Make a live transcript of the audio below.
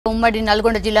ఉమ్మడి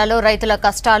నల్గొండ జిల్లాలో రైతుల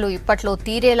కష్టాలు ఇప్పట్లో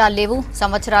తీరేలా లేవు.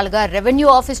 సంవత్సరాలుగా రెవెన్యూ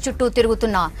ఆఫీస్ చుట్టూ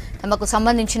తిరుగుతున్న తమకు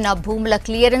సంబంధించిన భూముల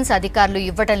క్లియరెన్స్ అధికారులు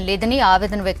ఇవ్వడం లేదని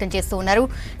ఆవేదన వ్యక్తం చేస్తూ ఉన్నారు.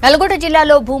 నల్గొండ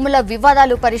జిల్లాలో భూముల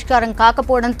వివాదాలు పరిష్కారం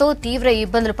కాకపోవడంతో తీవ్ర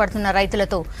ఇబ్బందులు పడుతున్న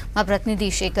రైతులతో మా ప్రతినిధి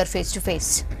శేఖర్ ఫేస్ టు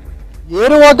ఫేస్.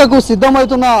 ఏరువాకకు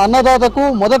సిద్ధమవుతున్న అన్నదాతకు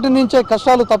మొదటి నుంచే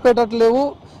కష్టాలు తప్పేటట్లు లేవు.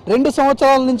 2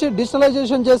 సంవత్సరాల నుంచి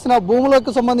డిజిటలైజేషన్ చేసిన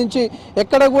భూములకు సంబంధించి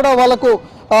ఎక్కడ కూడా వాళ్లకు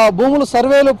భూములు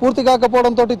సర్వేలు పూర్తి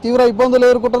కాకపోవడంతో తీవ్ర ఇబ్బందులు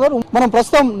ఎదుర్కొంటున్నారు. మనం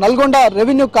ప్రస్తుతం నల్గొండ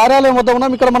రెవెన్యూ కార్యాలయం వద్ద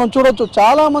ఉన్నాం. ఇక్కడ మనం చూడొచ్చు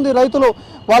చాలా మంది రైతులు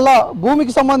వాళ్ళ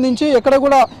భూమికి సంబంధించి ఎక్కడ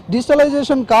కూడా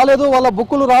డిజిటలైజేషన్ కాలేదు, వాళ్ళ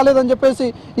బుక్కులు రాలేదని చెప్పేసి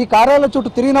ఈ కార్యాలయం చుట్టూ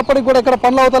తిరిగినప్పటికీ కూడా ఇక్కడ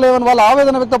పనులు అవుతలేవని వాళ్ళ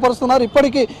ఆవేదన వ్యక్తపరుస్తున్నారు.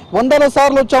 ఇప్పటికీ 100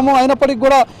 సార్లు వచ్చాము, అయినప్పటికీ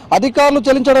కూడా అధికారులు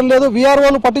చెల్లించడం లేదు,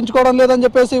 వీఆర్ఓలు పట్టించుకోవడం లేదని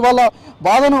చెప్పేసి వాళ్ళ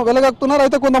బాధను వెలగక్కుతున్నారు.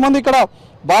 అయితే కొంతమంది ఇక్కడ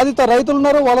బాధిత రైతులు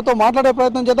ఉన్నారు, వాళ్ళతో మాట్లాడే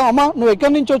ప్రయత్నం చేద్దాం. అమ్మా, నువ్వు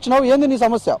ఎక్కడి నుంచి వచ్చినావు, ఏంది నీ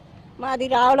సమస్య? మాది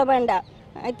రావులబండ.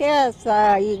 అయితే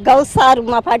ఈ గౌస్ సారు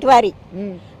మా పటివారి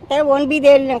అయితే ఒన్బి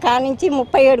తేలిన కానించి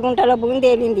 37 గుంటల భూమి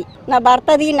తేలింది. నా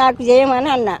భర్తది నాకు చేయమని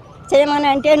అన్నా. చేయమని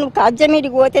అంటే నువ్వు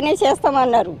కబ్జమీడికి పోతేనే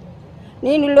చేస్తామన్నారు.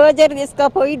 నేను లోజర్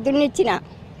తీసుకుపోయి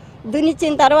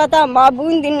దున్నిచ్చిన తర్వాత మా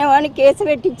భూమి తిన్నామని కేసు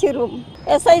పెట్టించారు.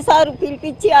 ఎస్ఐ సారు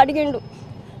పిలిపించి అడిగిండు,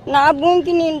 నా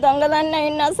భూమికి నేను దొంగదాన్ని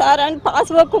అయినా సార్ అని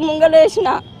పాస్బుక్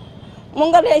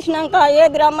ముంగలేసినాక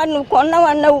ఏది రమ్మని నువ్వు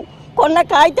కొన్నావు, కొన్న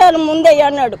కాగితాలు ముందే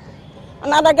అన్నాడు.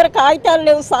 నా దగ్గర కాగితాలు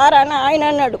లేవు సార్ అని ఆయన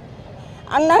అన్నాడు.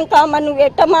 అన్నాక మరి నువ్వు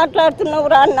ఎట్ట మాట్లాడుతున్నావు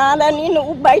రా నాదని,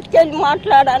 నువ్వు బయటికి వెళ్ళి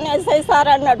మాట్లాడని ఎస్ఐ సార్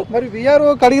అన్నాడు. మరి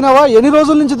వీఆర్ఓ అడిగినావా? ఎన్ని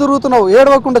రోజుల నుంచి తిరుగుతున్నావు?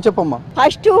 ఏడవకుండా చెప్పమ్మా.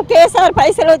 ఫస్ట్ కేసార్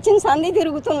పైసలు వచ్చిన సంధి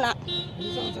తిరుగుతున్నా.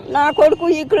 నా కొడుకు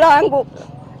ఇకులాంగు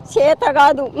చేత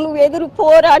కాదు, నువ్వు ఎదురు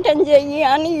పోరాటం చెయ్యి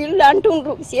అని వీళ్ళు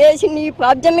అంటుండ్రు. చేసి నీ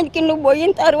పబ్జమికి నువ్వు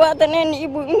పోయిన తర్వాతనే నీ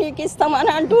భూమి నీకు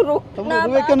ఇస్తామని అంటుర్రు.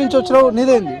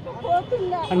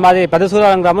 మాది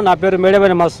పెద్దసూరారం గ్రామం. నా పేరు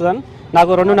మేడమైన మస్తుదాన్.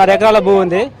 నాకు 2.5 ఎకరాల భూమి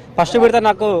ఉంది. ఫస్ట్ విడత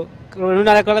నాకు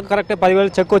 2.5 ఎకరాలకు కరెక్ట్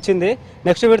 10,000 చెక్ వచ్చింది.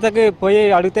 నెక్స్ట్ విడతకి పోయి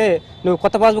అడిగితే నువ్వు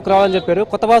కొత్త పాస్బుక్ రావాలని చెప్పారు.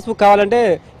 కొత్త పాస్బుక్ కావాలంటే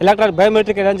ఎలక్ట్రానిక్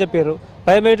బయోమెట్రిక్ వేయాలని చెప్పారు.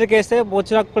 బయోమెట్రిక్ వేస్తే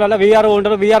వచ్చినప్పుడల్లా వీఆర్ఓ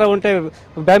ఉంటాడు, వీఆర్ఓ ఉంటే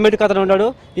బయోమెట్రిక్ అతను ఉన్నాడు.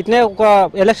 ఇట్నే ఒక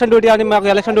ఎలక్షన్ డ్యూటీ అని, మాకు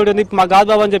ఎలక్షన్ డ్యూటీ ఉంది, మాకు కాదు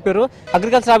బాబు అని చెప్పారు.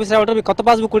 అగ్రికల్చర్ ఆఫీసర్ ఏమంటారు, మీకు కొత్త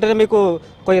పాస్బుక్ ఉంటేనే మీకు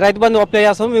రైతు బంధు అప్లై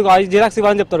చేస్తాం, మీకు జిరాక్స్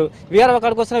ఇవ్వాలని చెప్తారు. వీఆర్ఓ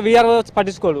అక్కడికి వస్తున్నా వీఆర్ఓ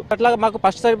పట్టించుకోడు. అట్లా మాకు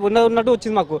ఫస్ట్ టైం ఉన్నట్టు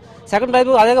వచ్చింది. మాకు సెకండ్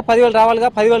టైం అదే 10,000 రావాలిగా,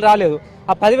 10,000 రాలేదు.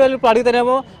 ఆ 10,000 ఇప్పుడు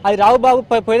అడిగితేనేమో అది రావు బాబు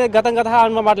పోయిన గతం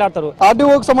అని మాట్లాడతారు.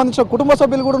 ఆర్డీఓకి సంబంధించిన కుటుంబ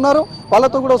సభ్యులు కూడా ఉన్నారు,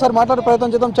 వాళ్ళతో కూడా ఒకసారి మాట్లాడే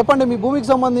ప్రయత్నం చేద్దాం. చెప్పండి, మీ భూమికి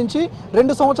సంబంధించి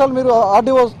 2 సంవత్సరాలు మీరు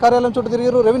ఆర్డీఓ కార్యాలయం చుట్టూ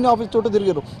తిరిగారు, రెవెన్యూ ఆఫీస్ చుట్టూ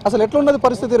తిరిగారు. అసలు ఎట్లున్నది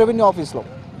పరిస్థితి రెవెన్యూ ఆఫీస్లో?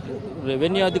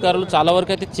 రెవెన్యూ అధికారులు చాలా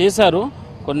వరకు అయితే చేశారు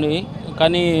కొన్ని,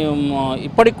 కానీ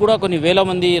ఇప్పటికి కూడా కొన్ని వేల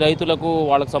మంది రైతులకు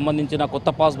వాళ్ళకు సంబంధించిన కొత్త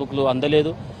పాస్బుక్లు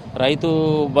అందలేదు. రైతు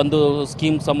బంధు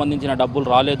స్కీమ్కి సంబంధించిన డబ్బులు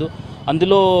రాలేదు.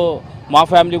 అందులో మా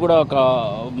ఫ్యామిలీ కూడా ఒక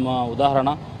ఉదాహరణ.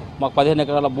 మాకు 15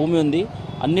 ఎకరాల భూమి ఉంది.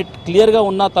 అన్ని క్లియర్గా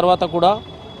ఉన్న తర్వాత కూడా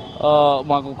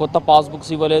మాకు కొత్త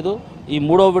పాస్బుక్స్ ఇవ్వలేదు. ఈ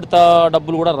 3వ విడత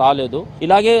డబ్బులు కూడా రాలేదు.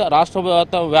 ఇలాగే రాష్ట్ర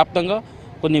వ్యాప్తంగా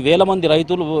కొన్ని వేల మంది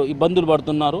రైతులు ఇబ్బందులు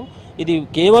పడుతున్నారు. ఇది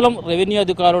కేవలం రెవెన్యూ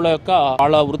అధికారుల యొక్క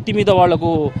వాళ్ళ వృత్తి మీద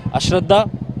వాళ్లకు అశ్రద్ధ.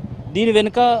 దీని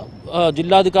వెనుక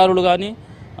జిల్లాధికారులు కానీ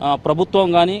ప్రభుత్వం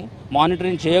కానీ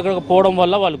మానిటరింగ్ చేయకపోవడం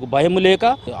వల్ల వాళ్ళకు భయం లేక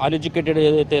అన్ఎడ్యుకేటెడ్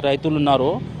ఏదైతే రైతులు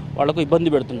ఉన్నారో వాళ్ళకు ఇబ్బంది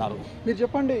పెడుతున్నారు. మీరు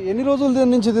చెప్పండి, ఎన్ని రోజుల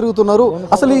నుంచి తిరుగుతున్నారు?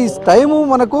 అసలు ఈ టైము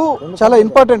మనకు చాలా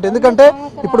ఇంపార్టెంట్. ఎందుకంటే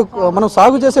ఇప్పుడు మనం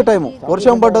సాగు చేసే టైము,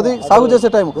 వర్షం పడ్డది, సాగు చేసే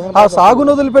టైము. ఆ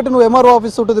సాగును వదిలిపెట్టి నువ్వు ఎంఆర్ఓ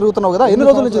ఆఫీస్ చుట్టూ తిరుగుతున్నావు కదా, ఎన్ని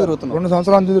రోజుల నుంచి తిరుగుతున్నావు? 2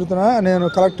 సంవత్సరాల నుంచి తిరుగుతున్నా. నేను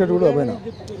కలెక్టరేట్ కూడా పోయినా.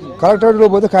 కలెక్టరేట్లో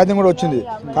పోతే కాగితం కూడా వచ్చింది.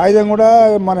 కాగితం కూడా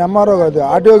మన ఎంఆర్ఓ గారు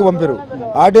ఆర్టీఓకి పంపారు.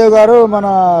 ఆర్టీఓ గారు మన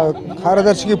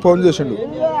కార్యదర్శికి ఫోన్ చేసిండు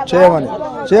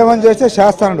చేయమని చేస్తే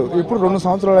చేస్తాడు. ఇప్పుడు 2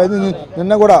 సంవత్సరాలు అయింది.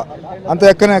 నిన్న కూడా అంత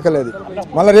ఎక్కలేదు.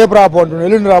 మళ్ళీ రేపు రాపో అంటుండు,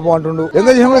 ఎల్లుండి రాపో అంటుండు.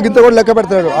 ఎందుకు చేసిన గింత కూడా లెక్క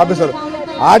పెడతాడు ఆఫీసర్.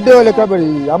 ఆర్టీఓ లెక్క పెడి,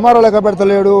 ఎంఆర్ఓ లెక్క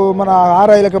పెడతలేడు, మన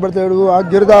ఆర్ఐ లెక్క పెడతలేడు,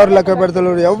 గిరిదారు లెక్క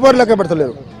పెడతలేడు, ఎవరు లెక్క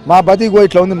పెడతలేరు. మా బతికి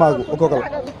ఇట్లా ఉంది మాకు. ఒక్కొక్కరు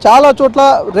చాలా చోట్ల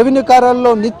రెవెన్యూ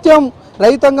కార్యాలయంలో నిత్యం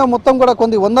రైతాంగం మొత్తం కూడా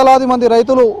కొన్ని వందలాది మంది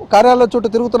రైతులు కార్యాలయం చుట్టూ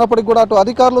తిరుగుతున్నప్పటికీ కూడా అటు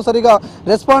అధికారులు సరిగా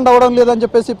రెస్పాండ్ అవ్వడం లేదని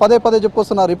చెప్పేసి పదే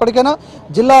చెప్పుకొస్తున్నారు. ఇప్పటికైనా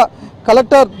జిల్లా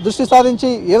కలెక్టర్ దృష్టి సాధించి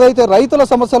ఏదైతే రైతుల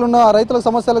సమస్యలు ఉన్నాయో ఆ రైతుల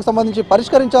సమస్యలకు సంబంధించి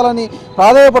పరిష్కరించాలని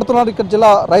ప్రాధాన్యపడుతున్నారు ఇక్కడ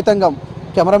జిల్లా రైతాంగం.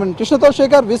 కెమెరామెన్ కృష్ణతో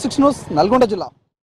శేఖర్, V6 న్యూస్, నల్గొండ జిల్లా.